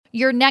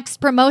Your next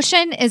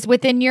promotion is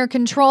within your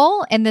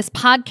control, and this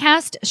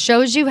podcast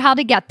shows you how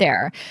to get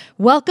there.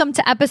 Welcome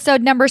to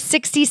episode number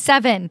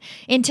 67.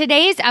 In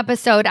today's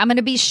episode, I'm going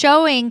to be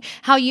showing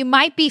how you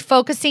might be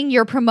focusing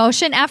your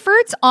promotion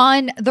efforts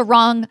on the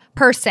wrong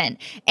person,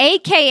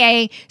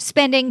 aka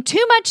spending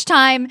too much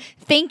time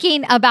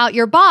thinking about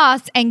your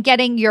boss and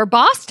getting your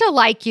boss to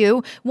like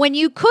you when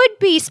you could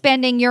be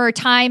spending your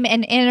time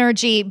and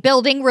energy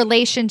building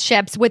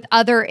relationships with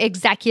other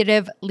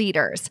executive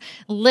leaders.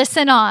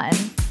 Listen on.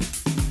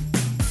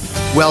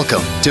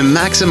 Welcome to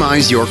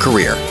Maximize Your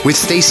Career with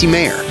Stacey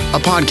Mayer, a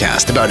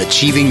podcast about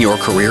achieving your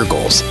career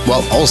goals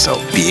while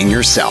also being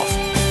yourself.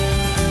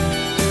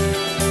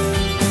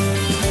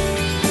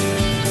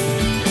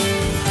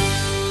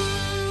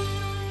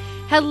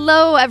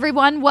 Hello,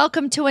 everyone.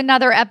 Welcome to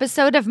another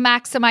episode of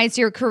Maximize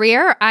Your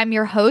Career. I'm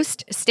your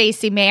host,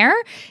 Stacey Mayer.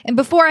 And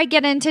before I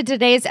get into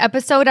today's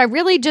episode, I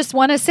really just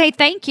want to say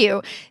thank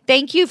you.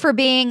 Thank you for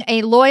being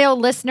a loyal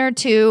listener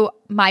to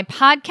my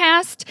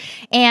podcast.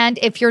 And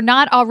if you're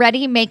not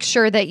already, make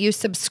sure that you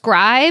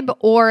subscribe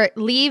or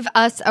leave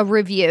us a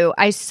review.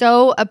 I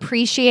so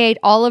appreciate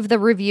all of the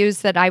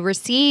reviews that I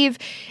receive,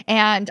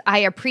 and I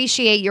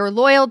appreciate your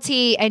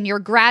loyalty and your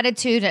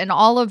gratitude and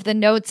all of the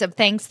notes of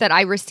thanks that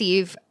I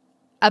receive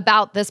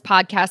about this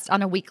podcast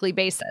on a weekly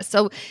basis.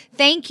 So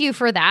thank you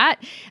for that.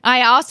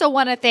 I also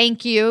want to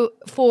thank you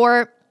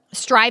for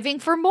striving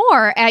for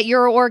more at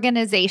your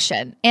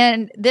organization.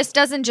 And this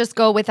doesn't just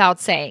go without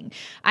saying.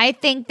 I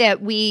think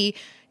that we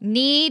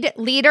need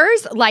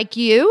leaders like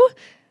you.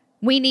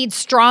 We need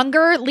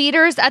stronger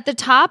leaders at the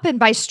top. And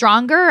by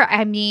stronger,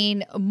 I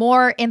mean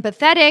more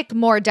empathetic,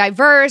 more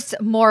diverse,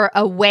 more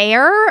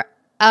aware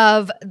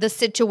of the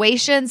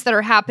situations that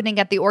are happening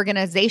at the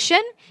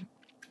organization.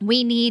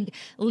 We need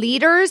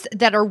leaders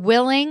that are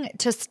willing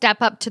to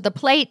step up to the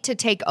plate, to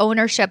take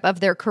ownership of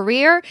their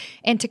career,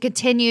 and to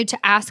continue to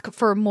ask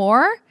for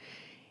more.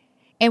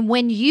 And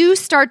when you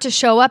start to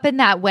show up in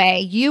that way,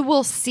 you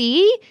will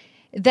see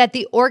that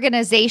the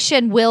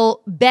organization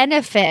will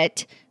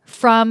benefit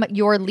from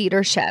your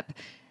leadership.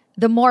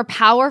 The more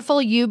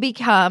powerful you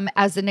become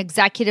as an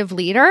executive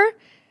leader,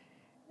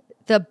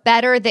 the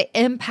better the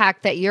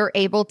impact that you're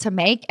able to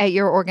make at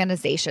your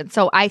organization.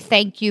 So I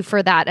thank you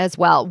for that as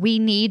well. We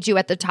need you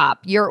at the top.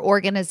 Your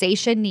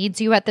organization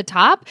needs you at the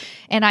top.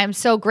 And I'm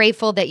so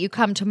grateful that you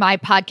come to my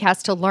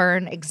podcast to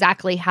learn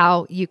exactly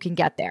how you can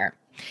get there.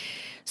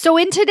 So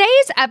in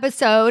today's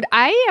episode,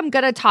 I am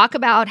going to talk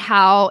about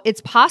how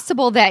it's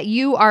possible that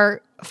you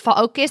are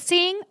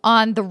focusing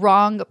on the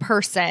wrong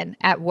person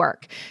at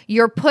work.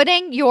 You're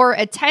putting your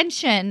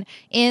attention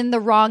in the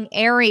wrong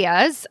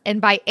areas. And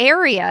by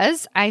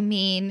areas, I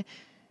mean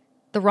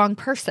the wrong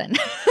person.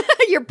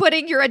 You're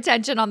putting your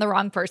attention on the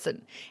wrong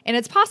person. And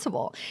it's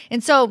possible.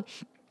 And so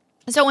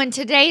in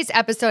today's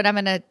episode, I'm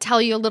going to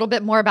tell you a little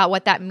bit more about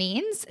what that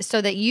means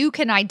so that you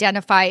can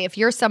identify if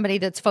you're somebody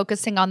that's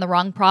focusing on the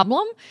wrong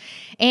problem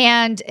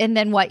and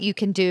then what you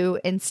can do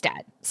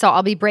instead. So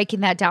I'll be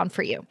breaking that down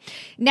for you.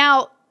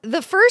 Now,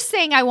 the first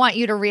thing I want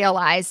you to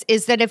realize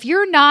is that if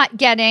you're not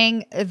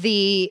getting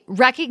the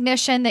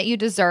recognition that you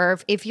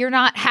deserve, if you're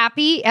not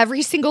happy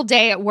every single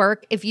day at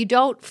work, if you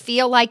don't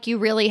feel like you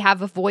really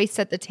have a voice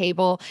at the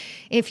table,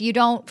 if you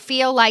don't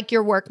feel like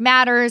your work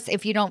matters,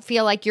 if you don't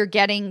feel like you're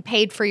getting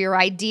paid for your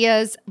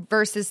ideas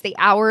versus the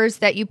hours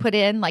that you put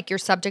in, like your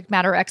subject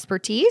matter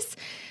expertise,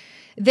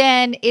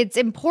 then it's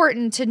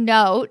important to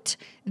note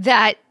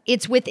that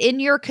it's within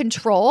your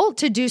control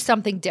to do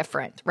something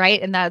different,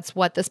 right? And that's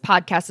what this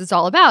podcast is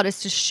all about,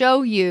 is to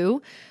show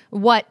you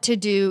what to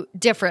do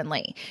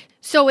differently.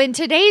 So in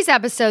today's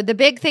episode, the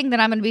big thing that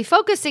I'm going to be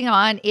focusing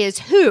on is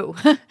who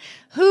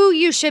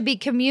you should be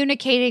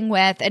communicating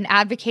with and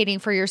advocating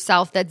for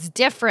yourself that's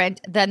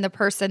different than the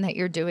person that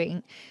you're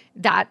doing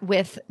that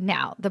with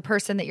now, the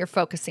person that you're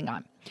focusing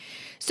on.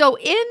 So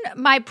in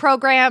my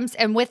programs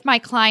and with my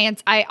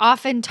clients, I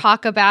often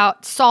talk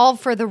about solve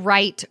for the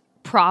right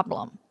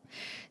problem.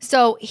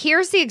 So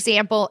here's the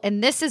example,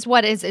 and this is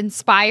what has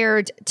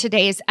inspired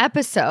today's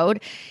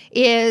episode,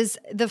 is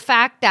the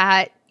fact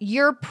that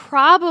you're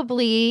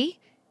probably,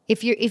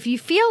 if you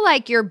feel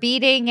like you're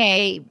beating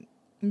a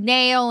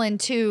nail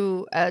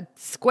into a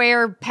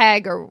square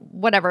peg or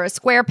whatever, a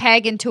square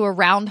peg into a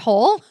round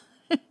hole,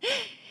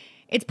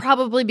 it's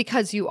probably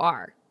because you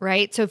are.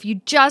 Right? So if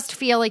you just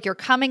feel like you're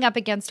coming up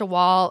against a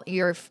wall,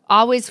 you're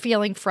always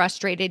feeling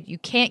frustrated, you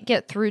can't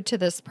get through to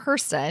this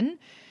person,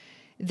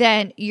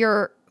 then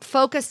you're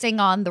focusing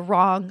on the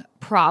wrong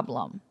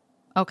problem.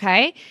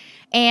 Okay?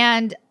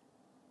 And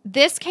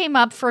this came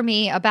up for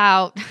me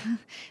about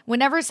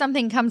whenever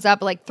something comes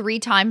up like 3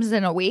 times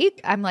in a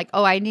week, I'm like,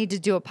 oh, I need to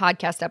do a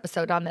podcast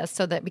episode on this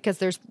because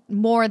there's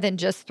more than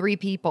just 3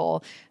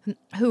 people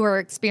who are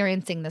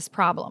experiencing this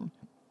problem.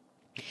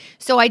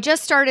 So I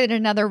just started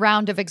another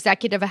round of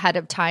Executive Ahead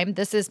of Time.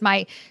 This is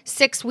my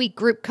 6-week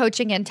group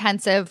coaching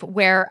intensive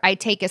where I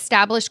take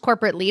established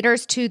corporate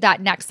leaders to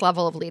that next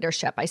level of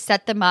leadership. I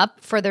set them up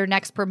for their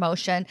next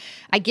promotion.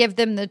 I give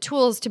them the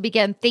tools to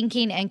begin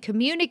thinking and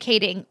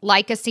communicating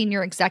like a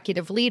senior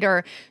executive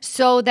leader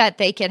so that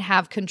they can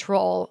have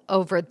control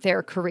over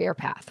their career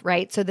path,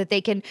 right? So that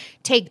they can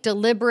take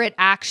deliberate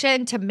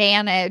action to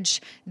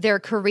manage their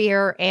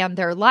career and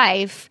their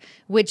life,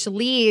 which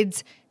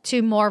leads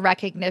to more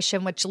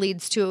recognition, which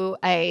leads to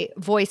a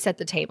voice at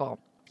the table.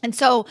 And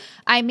so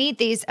I meet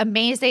these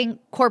amazing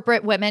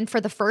corporate women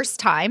for the first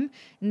time,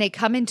 and they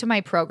come into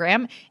my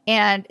program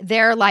and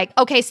they're like,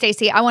 okay,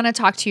 Stacey, I want to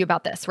talk to you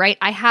about this, right?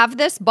 I have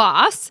this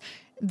boss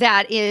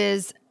that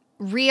is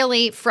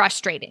really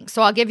frustrating.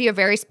 So I'll give you a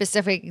very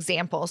specific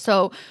example.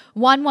 So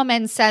one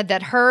woman said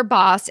that her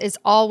boss is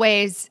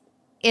always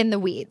in the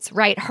weeds,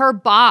 right? Her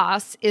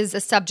boss is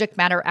a subject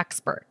matter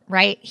expert,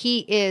 right? He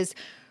is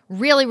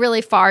really,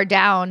 really far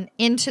down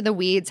into the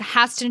weeds,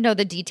 has to know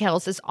the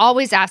details, is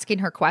always asking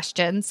her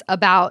questions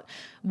about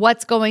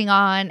what's going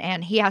on,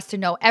 and he has to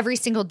know every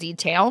single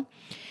detail.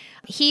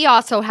 He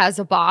also has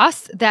a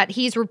boss that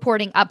he's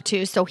reporting up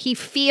to, so he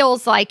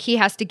feels like he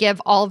has to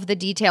give all of the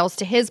details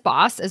to his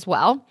boss as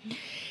well.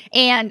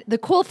 And the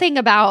cool thing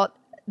about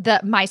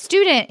my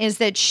student is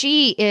that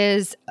she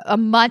is a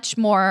much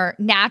more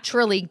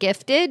naturally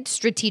gifted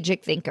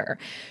strategic thinker.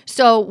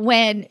 So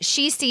when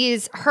she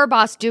sees her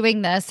boss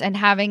doing this and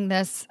having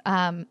this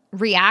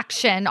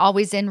reaction,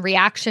 always in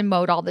reaction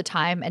mode all the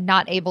time and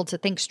not able to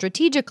think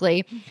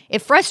strategically, it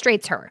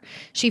frustrates her.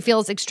 She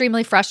feels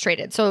extremely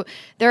frustrated. So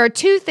there are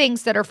two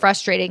things that are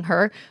frustrating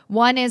her.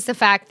 One is the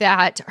fact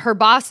that her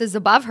boss is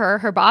above her.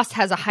 Her boss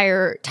has a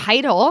higher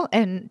title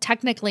and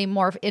technically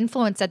more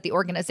influence at the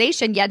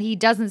organization, yet he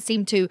doesn't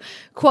seem to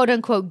quote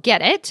unquote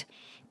get it.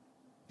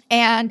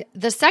 And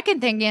the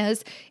second thing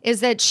is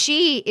that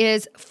she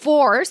is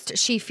forced,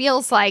 she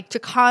feels like, to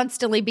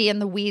constantly be in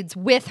the weeds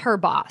with her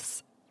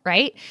boss,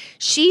 right?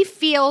 She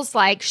feels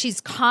like she's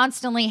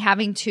constantly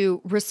having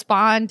to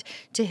respond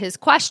to his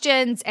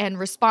questions and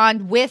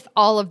respond with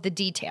all of the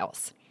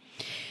details.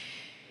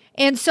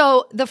 And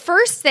so the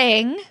first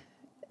thing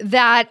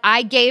that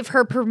I gave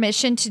her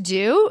permission to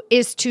do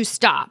is to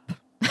stop,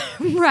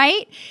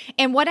 right?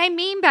 And what I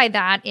mean by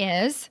that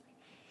is,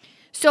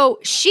 so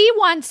she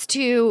wants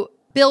to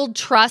build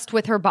trust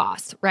with her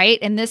boss, right?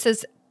 And this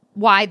is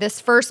why this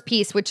first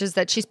piece, which is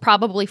that she's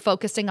probably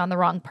focusing on the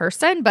wrong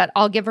person, but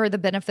I'll give her the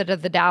benefit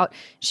of the doubt.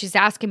 She's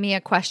asking me a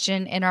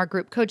question in our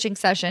group coaching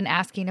session,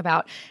 asking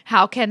about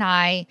how can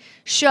I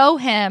show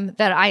him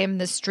that I am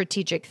the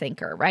strategic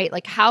thinker, right?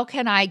 Like, how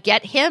can I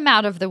get him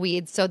out of the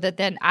weeds so that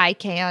then I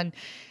can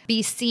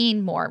be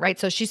seen more, right?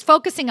 So she's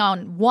focusing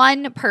on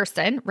one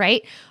person,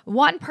 right?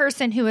 One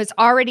person who is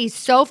already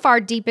so far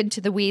deep into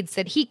the weeds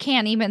that he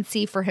can't even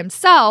see for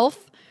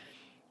himself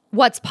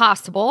what's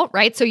possible,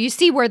 right? So you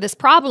see where this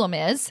problem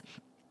is.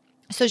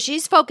 So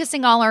she's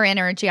focusing all her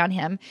energy on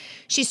him.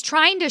 She's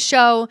trying to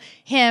show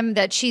him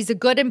that she's a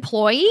good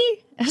employee,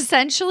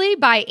 essentially,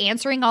 by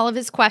answering all of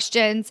his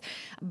questions,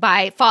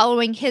 by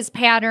following his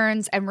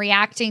patterns and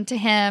reacting to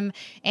him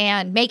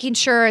and making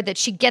sure that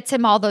she gets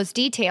him all those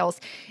details.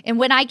 And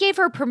when I gave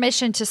her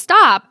permission to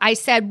stop, I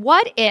said,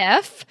 what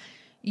if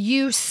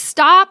you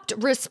stopped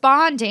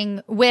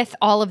responding with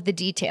all of the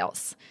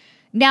details?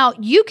 Now,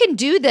 you can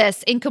do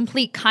this in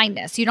complete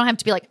kindness. You don't have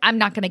to be like, I'm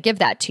not going to give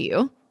that to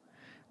you,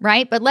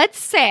 right? But let's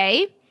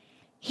say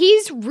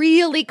he's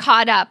really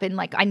caught up in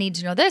like, I need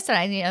to know this and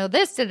I need to know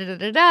this,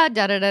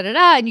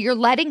 and you're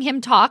letting him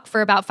talk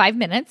for about 5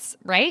 minutes,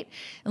 right?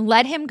 And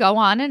let him go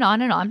on and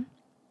on and on.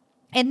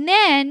 And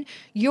then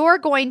you're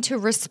going to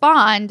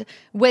respond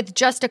with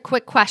just a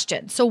quick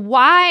question. So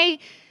why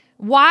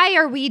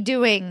are we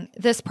doing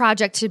this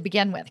project to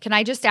begin with? Can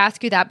I just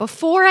ask you that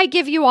before I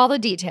give you all the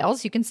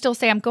details? You can still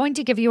say, I'm going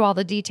to give you all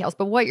the details.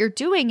 But what you're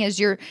doing is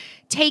you're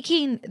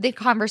taking the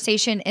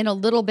conversation in a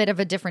little bit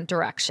of a different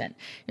direction.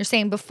 You're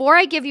saying, before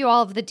I give you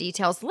all of the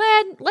details,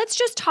 let's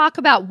just talk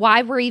about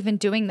why we're even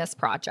doing this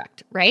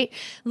project, right?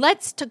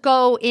 Let's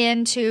go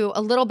into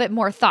a little bit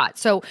more thought.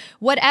 So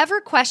whatever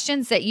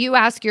questions that you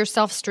ask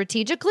yourself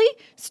strategically,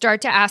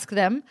 start to ask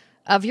them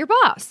of your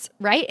boss,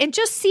 right? And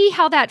just see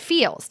how that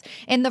feels.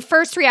 In the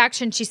first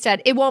reaction, she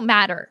said, it won't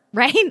matter,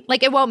 right?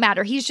 Like, it won't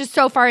matter. He's just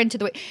so far into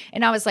the way.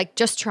 And I was like,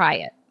 just try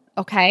it,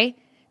 okay?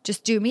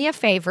 Just do me a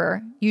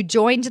favor. You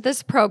joined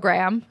this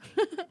program.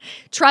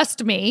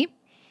 Trust me,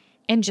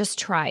 and just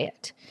try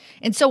it.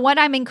 And so what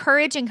I'm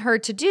encouraging her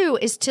to do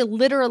is to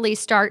literally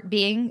start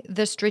being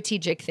the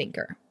strategic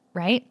thinker,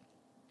 right?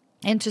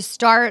 And to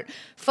start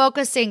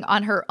focusing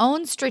on her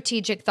own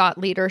strategic thought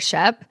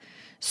leadership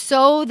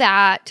so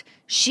that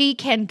she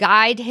can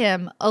guide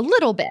him a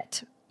little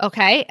bit,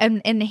 okay?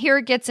 And here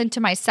it gets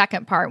into my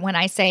second part when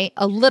I say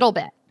a little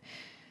bit,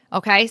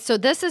 okay? So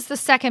this is the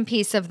second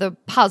piece of the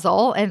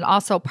puzzle and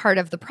also part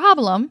of the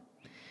problem,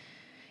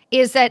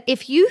 is that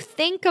if you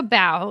think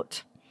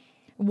about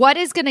what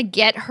is going to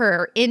get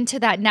her into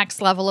that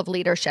next level of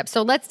leadership.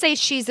 So let's say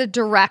she's a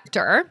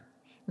director,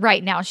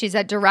 right now. She's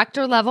at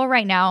director level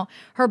right now.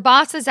 Her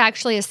boss is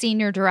actually a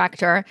senior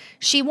director.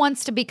 She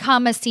wants to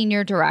become a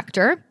senior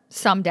director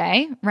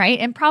someday, right?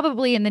 And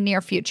probably in the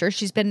near future.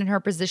 She's been in her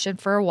position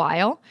for a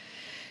while.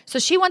 So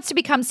she wants to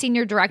become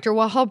senior director.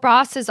 Well, her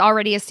boss is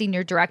already a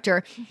senior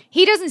director.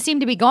 He doesn't seem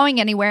to be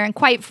going anywhere. And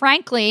quite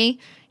frankly,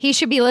 he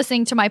should be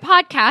listening to my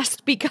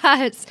podcast,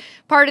 because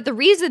part of the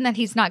reason that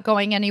he's not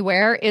going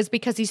anywhere is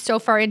because he's so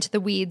far into the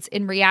weeds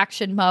in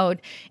reaction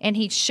mode, and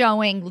he's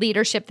showing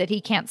leadership that he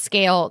can't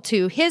scale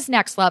to his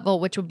next level,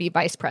 which would be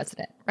vice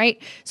president,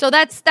 right? So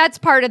that's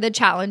part of the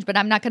challenge, but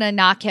I'm not going to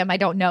knock him. I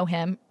don't know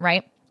him,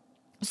 right?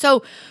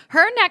 So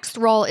her next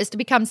role is to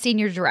become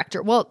senior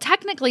director. Well,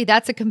 technically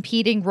that's a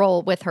competing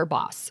role with her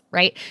boss,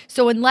 right?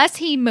 So unless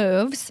he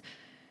moves,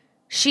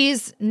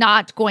 she's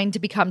not going to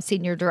become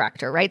senior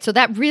director, right? So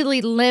that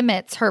really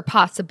limits her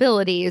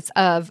possibilities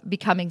of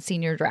becoming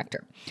senior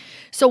director.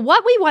 So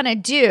what we want to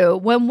do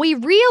when we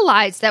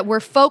realize that we're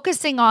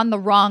focusing on the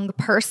wrong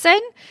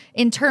person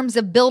in terms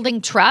of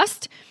building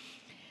trust,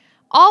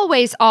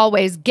 always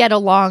get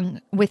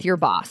along with your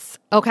boss,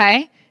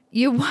 okay?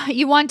 You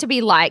want to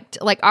be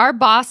liked. Like, our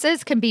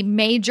bosses can be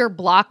major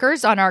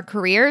blockers on our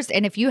careers.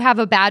 And if you have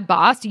a bad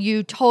boss,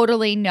 you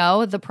totally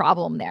know the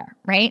problem there,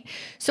 right?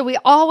 So we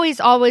always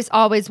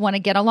want to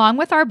get along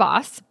with our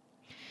boss.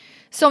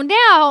 So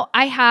now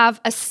I have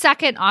a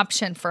second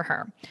option for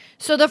her.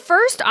 So the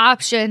first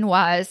option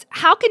was,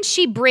 how can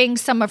she bring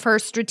some of her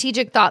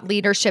strategic thought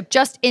leadership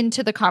just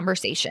into the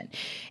conversation?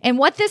 And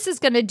what this is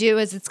going to do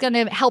is it's going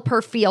to help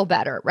her feel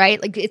better, right?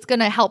 Like, it's going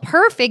to help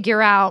her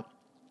figure out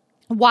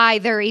why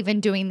they're even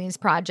doing these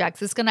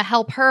projects. It's going to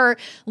help her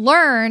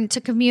learn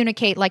to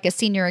communicate like a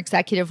senior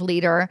executive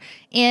leader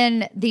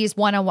in these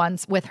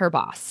one-on-ones with her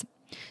boss.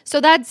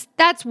 So that's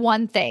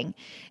one thing.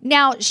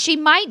 Now, she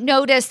might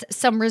notice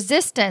some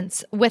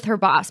resistance with her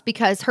boss,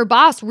 because her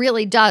boss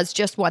really does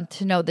just want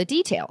to know the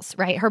details,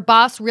 right? Her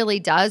boss really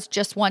does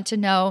just want to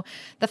know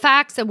the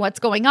facts and what's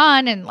going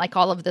on and like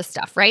all of this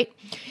stuff, right?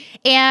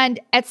 And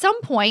at some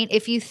point,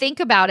 if you think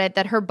about it,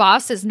 that her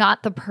boss is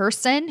not the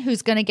person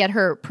who's going to get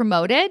her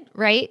promoted,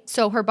 right?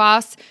 So her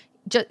boss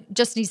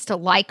just needs to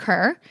like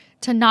her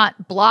to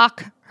not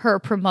block her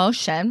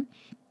promotion.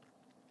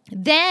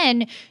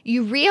 Then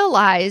you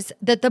realize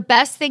that the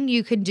best thing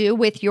you can do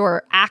with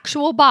your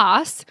actual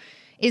boss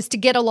is to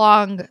get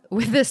along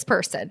with this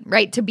person,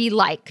 right? To be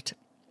liked.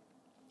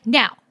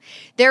 Now,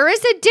 there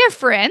is a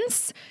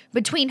difference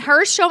between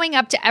her showing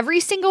up to every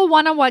single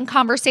one-on-one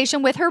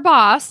conversation with her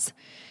boss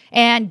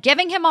and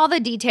giving him all the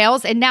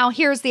details. And now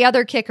here's the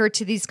other kicker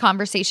to these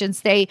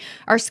conversations. They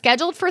are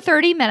scheduled for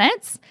 30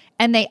 minutes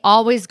and they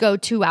always go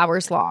 2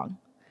 hours long.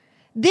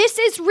 This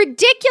is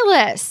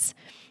ridiculous.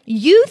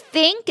 You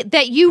think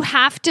that you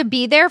have to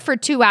be there for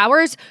 2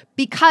 hours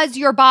because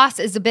your boss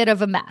is a bit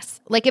of a mess.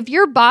 Like, if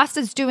your boss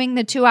is doing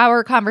the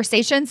 2-hour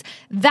conversations,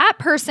 that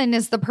person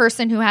is the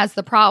person who has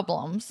the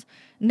problems,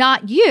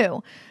 not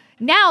you.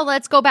 Now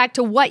let's go back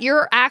to what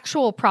your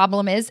actual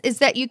problem is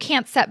that you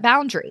can't set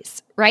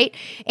boundaries, right?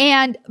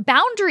 And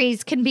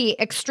boundaries can be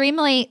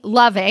extremely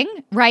loving,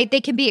 right?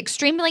 They can be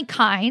extremely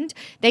kind.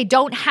 They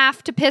don't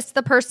have to piss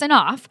the person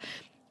off.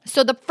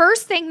 So the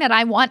first thing that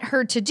I want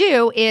her to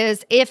do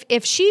is,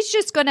 if she's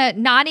just going to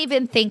not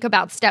even think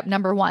about step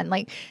number one,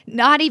 like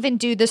not even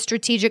do the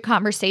strategic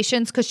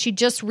conversations because she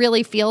just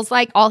really feels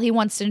like all he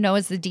wants to know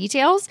is the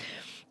details,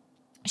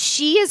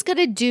 she is going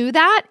to do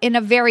that in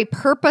a very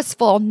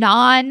purposeful,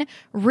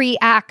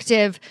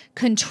 non-reactive,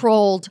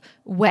 controlled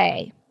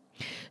way.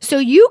 So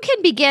you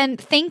can begin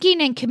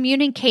thinking and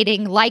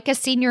communicating like a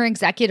senior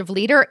executive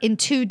leader in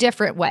 2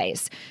 different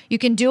ways. You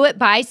can do it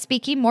by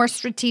speaking more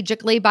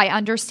strategically, by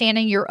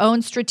understanding your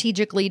own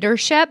strategic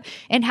leadership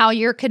and how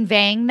you're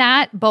conveying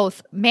that,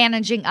 both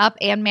managing up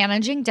and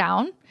managing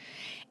down.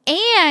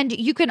 And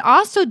you can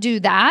also do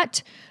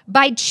that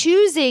by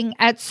choosing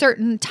at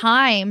certain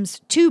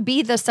times to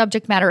be the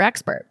subject matter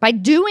expert, by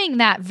doing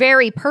that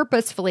very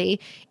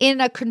purposefully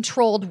in a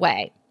controlled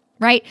way.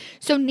 Right?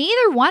 So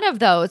neither one of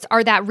those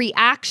are that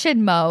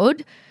reaction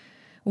mode,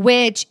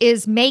 which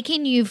is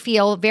making you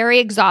feel very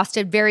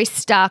exhausted, very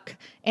stuck,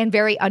 and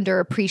very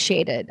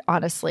underappreciated,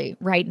 honestly,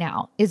 right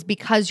now, is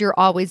because you're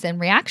always in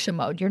reaction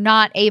mode. You're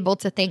not able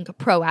to think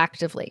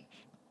proactively.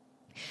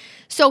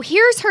 So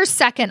here's her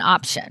second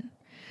option.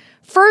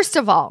 First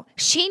of all,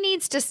 she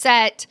needs to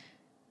set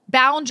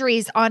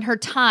boundaries on her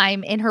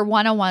time in her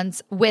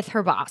one-on-ones with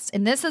her boss.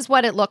 And this is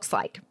what it looks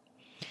like.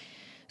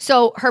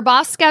 So her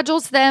boss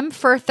schedules them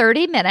for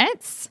 30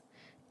 minutes.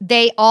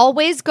 They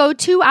always go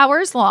 2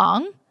 hours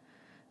long.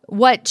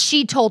 What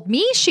she told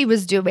me she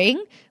was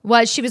doing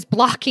was she was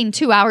blocking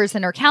 2 hours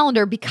in her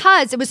calendar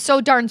because it was so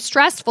darn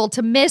stressful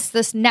to miss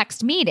this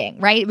next meeting,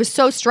 right? It was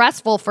so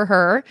stressful for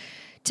her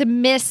to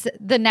miss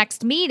the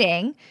next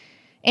meeting.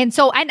 And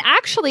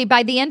actually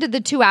by the end of the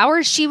 2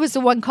 hours, she was the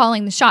one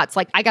calling the shots.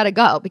 Like, I got to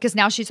go, because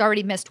now she's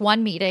already missed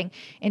one meeting,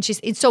 and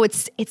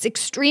it's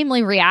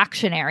extremely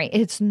reactionary.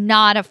 It's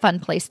not a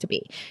fun place to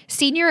be.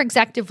 Senior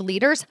executive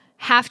leaders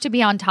have to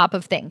be on top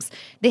of things.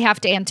 They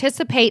have to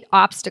anticipate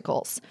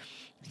obstacles.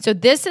 So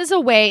this is a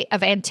way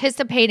of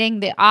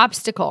anticipating the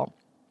obstacle.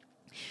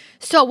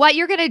 So what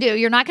you're going to do,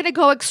 you're not going to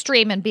go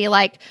extreme and be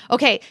like,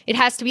 okay, it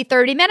has to be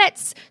 30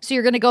 minutes. So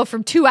you're going to go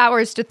from 2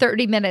 hours to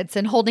 30 minutes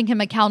and holding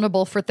him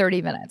accountable for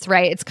 30 minutes,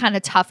 right? It's kind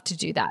of tough to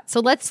do that. So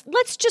let's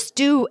just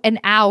do an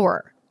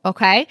hour,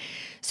 okay?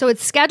 So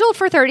it's scheduled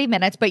for 30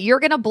 minutes, but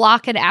you're going to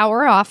block an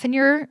hour off in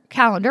your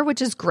calendar,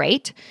 which is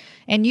great.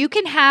 And you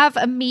can have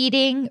a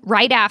meeting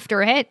right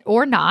after it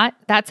or not.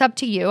 That's up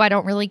to you. I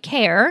don't really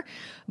care.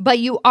 But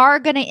you are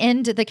going to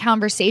end the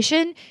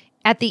conversation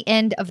at the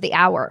end of the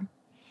hour.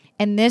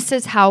 And this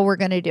is how we're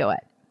going to do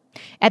it.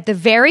 At the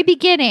very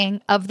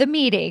beginning of the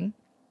meeting,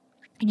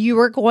 you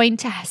are going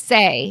to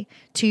say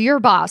to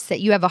your boss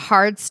that you have a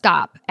hard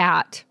stop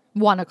at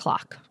 1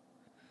 o'clock.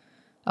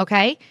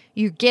 Okay?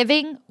 You're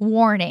giving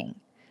warning.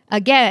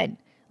 Again,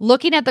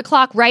 looking at the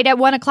clock right at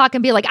 1 o'clock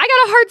and be like, I got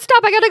a hard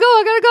stop, I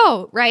gotta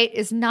go, right?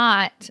 Is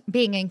not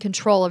being in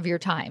control of your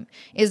time,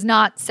 is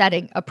not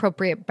setting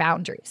appropriate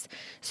boundaries.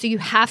 So you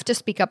have to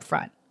speak up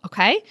front,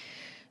 okay?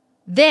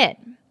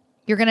 Then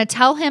you're going to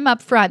tell him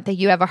up front that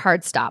you have a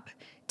hard stop.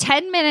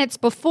 10 minutes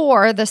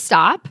before the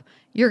stop,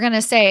 you're going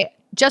to say,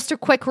 just a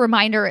quick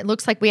reminder, it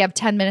looks like we have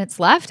 10 minutes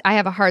left. I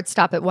have a hard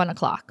stop at 1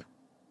 o'clock.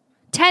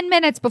 10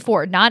 minutes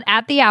before, not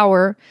at the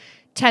hour,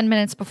 10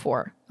 minutes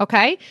before,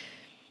 okay?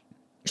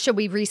 Should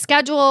we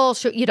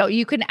reschedule?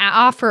 You can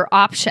offer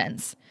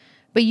options,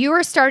 but you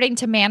are starting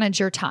to manage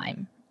your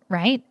time,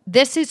 right?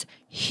 This is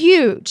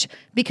huge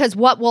because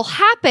what will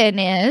happen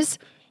is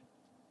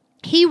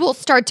he will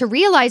start to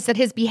realize that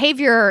his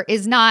behavior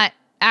is not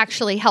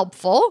actually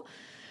helpful,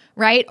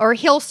 right? Or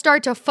he'll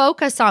start to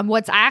focus on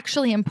what's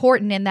actually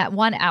important in that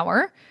 1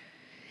 hour.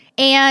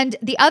 And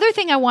the other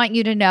thing I want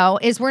you to know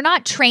is we're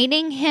not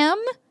training him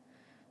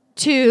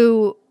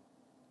to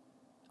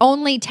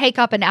only take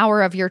up an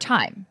hour of your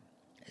time.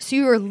 So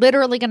you are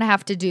literally going to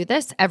have to do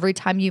this every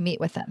time you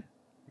meet with him.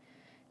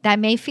 That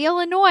may feel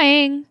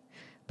annoying,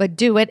 but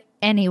do it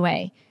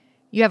anyway.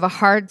 You have a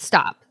hard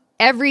stop.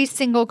 Every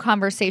single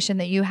conversation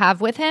that you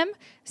have with him,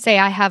 say,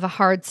 I have a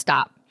hard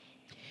stop.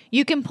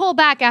 You can pull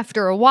back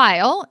after a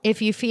while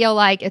if you feel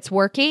like it's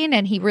working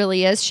and he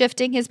really is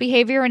shifting his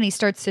behavior and he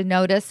starts to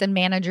notice and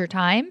manage your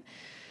time.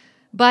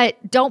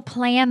 But don't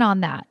plan on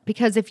that,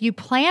 because if you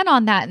plan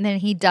on that and then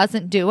he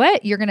doesn't do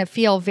it, you're going to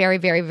feel very,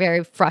 very,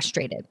 very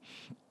frustrated.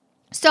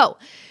 So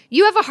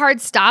you have a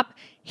hard stop.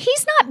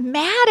 He's not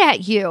mad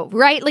at you,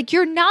 right? Like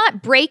you're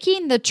not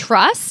breaking the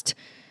trust.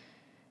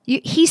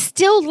 He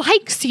still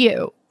likes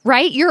you,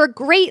 right? You're a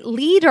great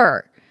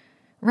leader,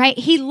 right?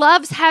 He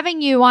loves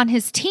having you on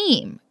his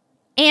team.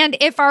 And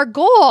if our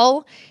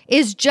goal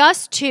is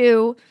just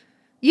to,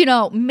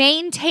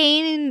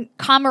 maintain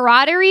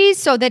camaraderie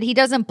so that he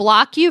doesn't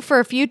block you for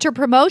a future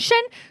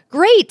promotion,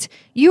 great.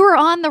 You are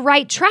on the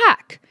right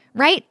track,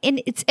 right?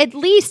 And it's at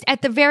least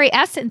at the very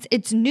essence,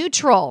 it's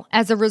neutral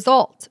as a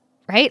result,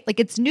 right? Like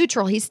it's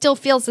neutral. He still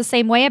feels the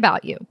same way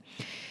about you.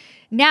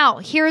 Now,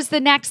 here's the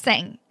next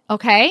thing,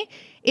 okay?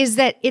 Is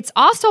that it's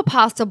also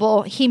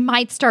possible he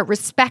might start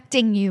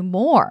respecting you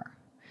more.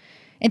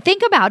 And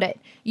think about it.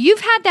 You've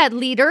had that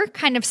leader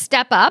kind of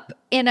step up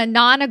in a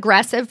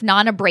non-aggressive,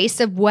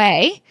 non-abrasive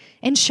way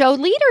and show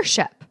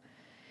leadership.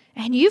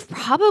 And you've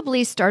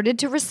probably started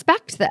to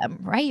respect them,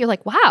 right? You're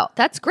like, wow,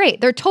 that's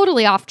great. They're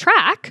totally off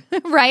track,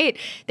 right?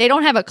 They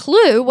don't have a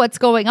clue what's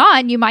going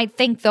on. You might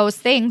think those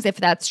things if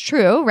that's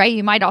true, right?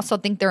 You might also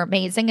think they're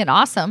amazing and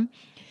awesome.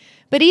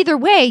 But either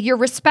way, you're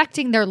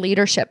respecting their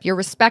leadership. You're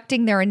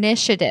respecting their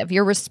initiative.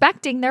 You're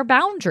respecting their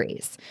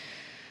boundaries.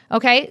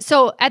 Okay,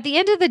 so at the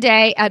end of the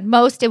day, at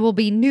most, it will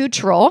be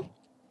neutral.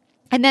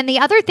 And then the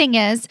other thing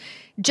is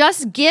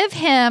just give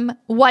him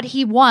what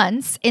he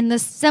wants in the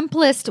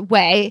simplest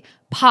way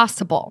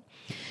possible.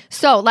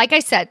 So like I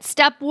said,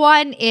 step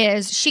one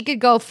is she could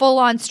go full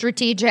on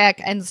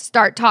strategic and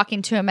start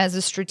talking to him as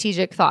a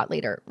strategic thought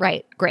leader.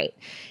 Right, great.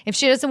 If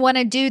she doesn't want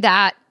to do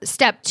that,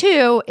 step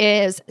two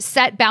is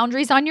set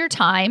boundaries on your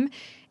time.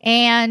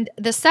 And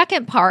the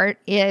second part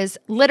is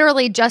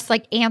literally just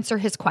like answer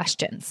his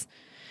questions.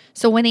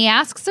 So when he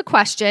asks a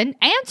question,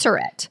 answer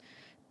it.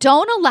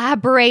 Don't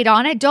elaborate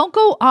on it. Don't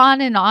go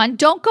on and on.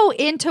 Don't go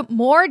into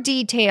more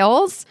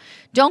details.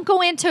 Don't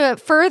go into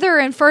further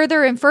and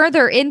further and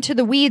further into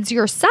the weeds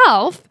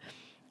yourself.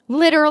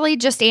 Literally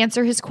just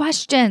answer his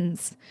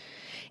questions.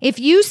 If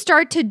you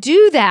start to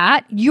do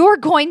that, you're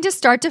going to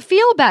start to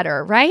feel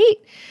better, right?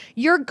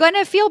 You're going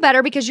to feel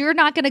better because you're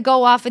not going to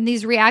go off in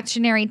these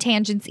reactionary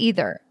tangents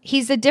either.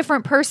 He's a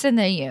different person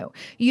than you.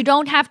 You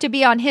don't have to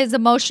be on his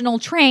emotional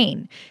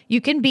train.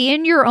 You can be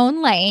in your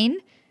own lane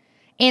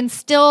and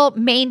still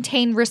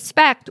maintain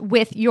respect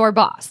with your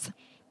boss.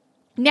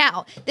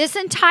 Now, this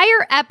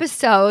entire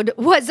episode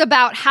was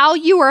about how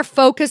you are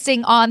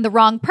focusing on the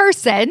wrong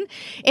person.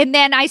 And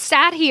then I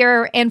sat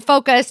here and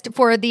focused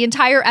for the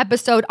entire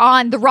episode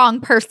on the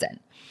wrong person.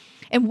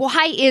 And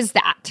why is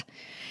that?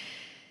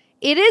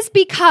 It is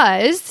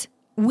because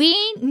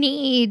we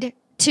need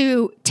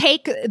to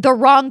take the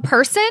wrong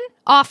person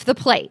off the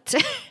plate,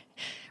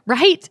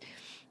 right?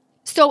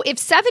 So if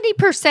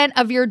 70%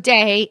 of your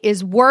day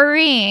is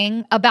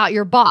worrying about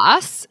your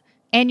boss,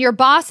 and your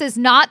boss is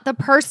not the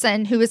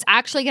person who is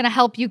actually going to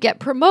help you get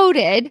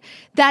promoted,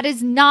 that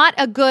is not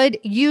a good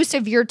use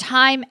of your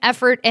time,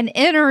 effort, and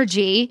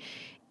energy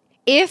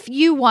if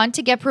you want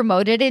to get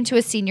promoted into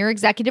a senior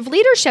executive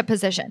leadership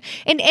position.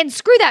 And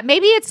screw that.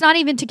 Maybe it's not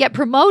even to get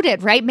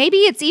promoted, right? Maybe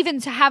it's even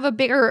to have a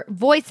bigger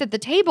voice at the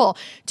table,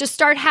 to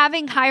start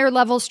having higher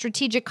level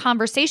strategic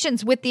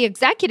conversations with the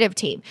executive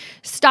team.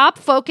 Stop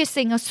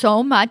focusing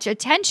so much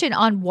attention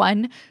on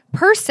one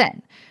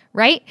person.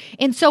 Right?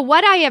 And so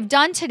what I have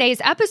done today's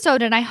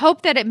episode, and I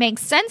hope that it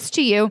makes sense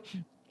to you,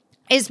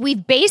 is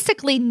we've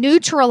basically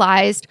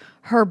neutralized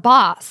her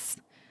boss.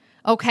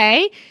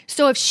 Okay?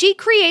 So if she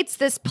creates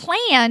this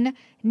plan,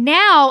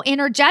 now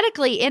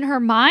energetically in her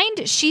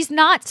mind, she's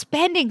not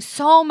spending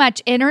so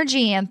much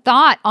energy and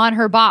thought on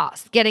her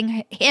boss,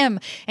 getting him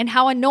and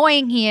how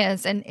annoying he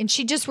is. And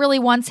she just really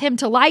wants him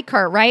to like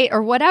her, right?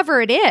 Or whatever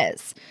it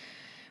is.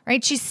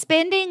 Right? She's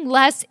spending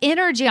less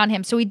energy on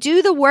him. So we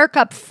do the work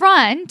up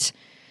front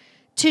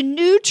to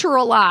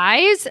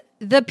neutralize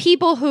the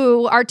people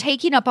who are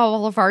taking up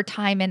all of our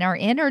time and our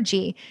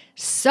energy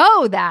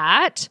so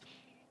that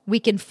we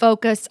can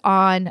focus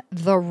on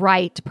the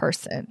right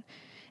person.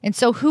 And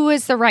so who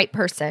is the right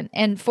person?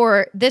 And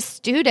for this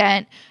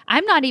student,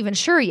 I'm not even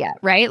sure yet,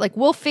 right? Like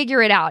we'll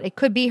figure it out. It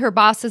could be her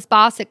boss's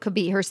boss. It could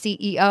be her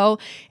CEO.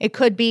 It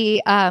could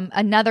be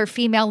another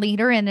female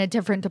leader in a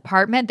different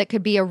department that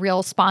could be a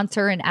real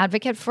sponsor and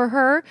advocate for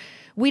her.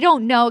 We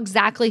don't know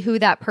exactly who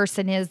that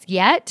person is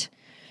yet.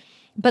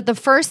 But the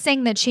first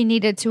thing that she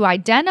needed to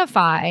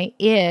identify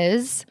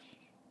is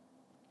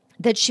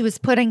that she was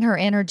putting her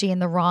energy in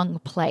the wrong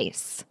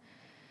place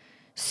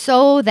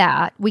so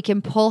that we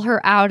can pull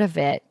her out of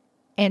it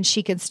and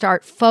she can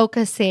start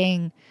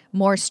focusing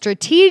more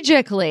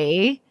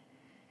strategically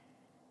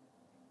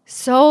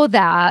so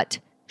that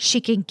she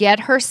can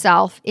get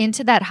herself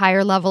into that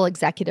higher level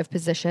executive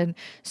position,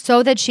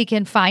 so that she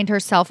can find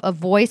herself a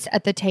voice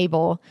at the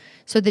table,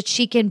 so that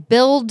she can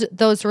build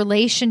those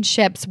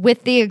relationships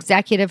with the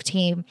executive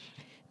team,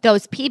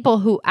 those people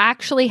who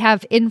actually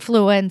have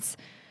influence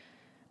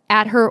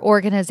at her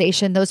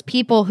organization, those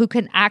people who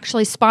can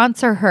actually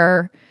sponsor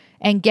her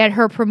and get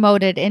her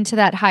promoted into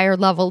that higher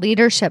level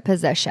leadership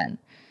position.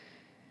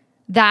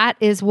 That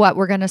is what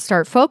we're going to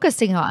start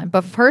focusing on.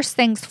 But first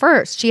things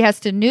first, she has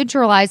to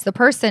neutralize the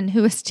person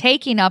who is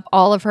taking up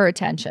all of her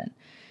attention.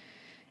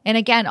 And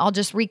again, I'll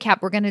just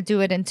recap. We're going to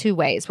do it in two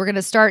ways. We're going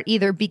to start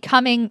either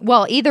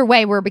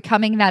way, we're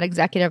becoming that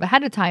executive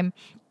ahead of time.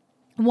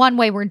 One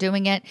way we're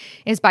doing it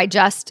is by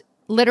just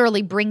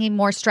literally bringing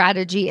more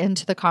strategy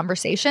into the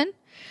conversation.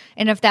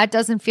 And if that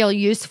doesn't feel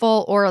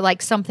useful or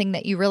like something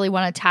that you really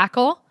want to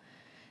tackle,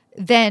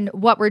 then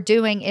what we're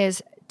doing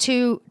is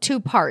two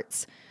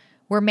parts.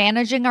 We're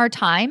managing our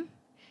time.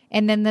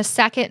 And then the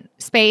second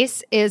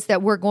space is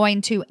that we're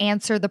going to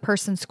answer the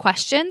person's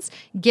questions,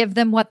 give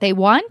them what they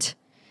want,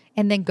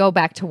 and then go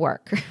back to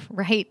work,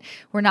 right?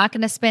 We're not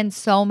going to spend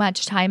so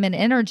much time and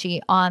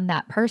energy on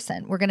that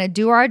person. We're going to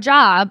do our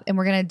job, and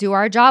we're going to do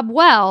our job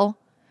well,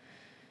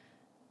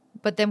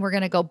 but then we're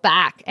going to go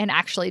back and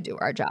actually do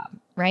our job,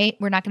 right?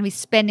 We're not going to be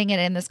spending it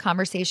in this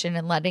conversation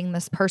and letting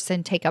this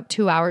person take up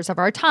 2 hours of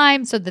our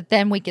time so that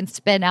then we can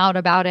spin out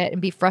about it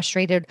and be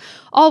frustrated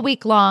all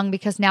week long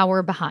because now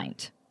we're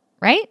behind,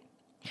 right?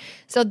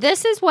 So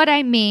this is what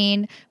I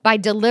mean by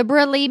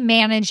deliberately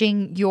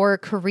managing your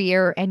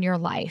career and your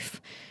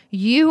life.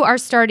 You are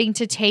starting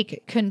to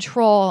take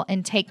control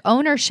and take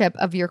ownership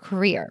of your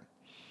career.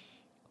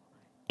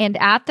 And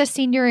at the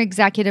senior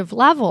executive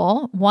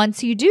level,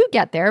 once you do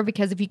get there,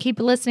 because if you keep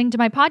listening to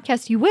my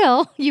podcast,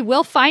 you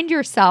will find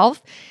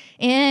yourself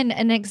in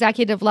an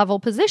executive level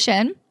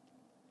position,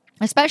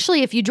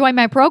 especially if you join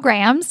my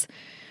programs,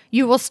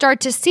 you will start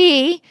to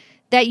see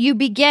that you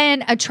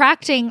begin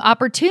attracting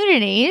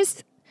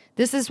opportunities.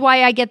 This is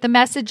why I get the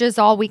messages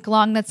all week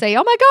long that say,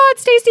 "Oh my God,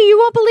 Stacey, you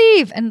won't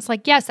believe." And it's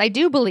like, yes, I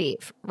do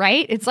believe,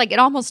 right? It's like it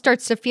almost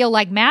starts to feel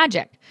like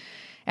magic.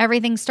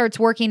 Everything starts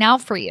working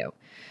out for you.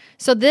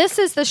 So this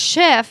is the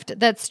shift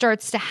that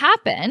starts to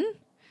happen.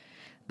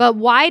 But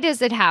why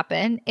does it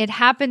happen? It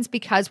happens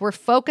because we're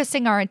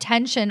focusing our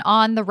attention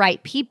on the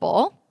right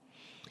people.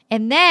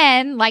 And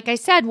then, like I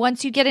said,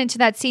 once you get into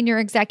that senior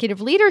executive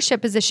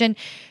leadership position,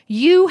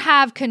 you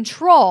have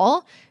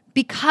control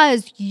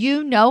because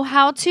you know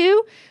how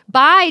to,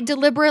 by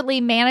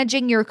deliberately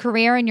managing your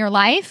career and your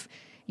life,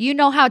 you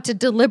know how to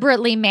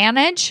deliberately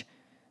manage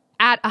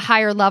at a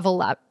higher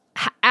level,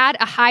 at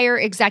a higher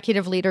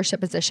executive leadership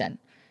position.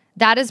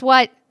 That is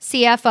what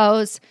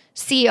CFOs,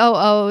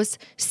 COOs,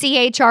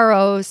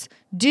 CHROs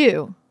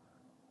do.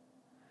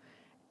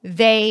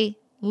 They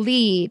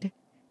lead.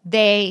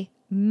 They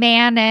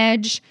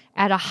manage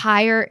at a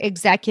higher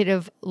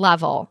executive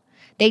level.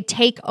 They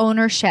take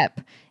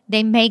ownership.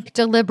 They make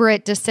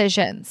deliberate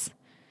decisions.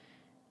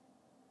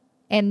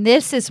 And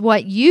this is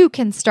what you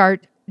can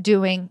start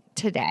doing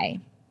today.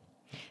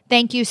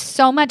 Thank you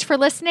so much for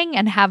listening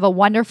and have a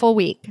wonderful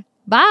week.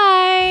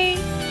 Bye.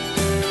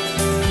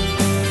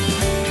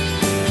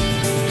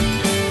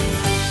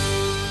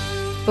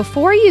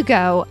 before you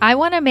go, I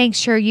want to make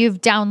sure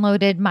you've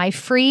downloaded my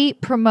free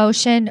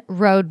promotion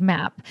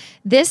roadmap.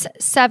 This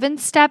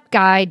 7-step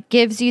guide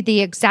gives you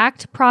the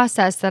exact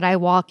process that I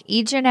walk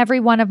each and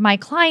every one of my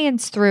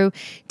clients through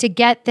to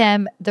get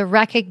them the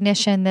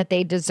recognition that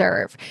they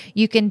deserve.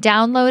 You can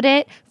download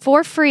it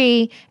for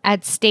free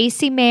at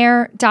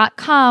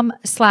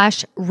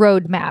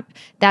stacymayer.com/roadmap.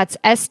 That's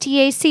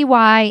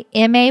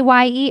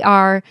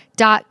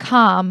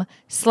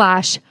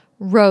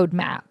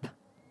STACYMAYER.com/roadmap.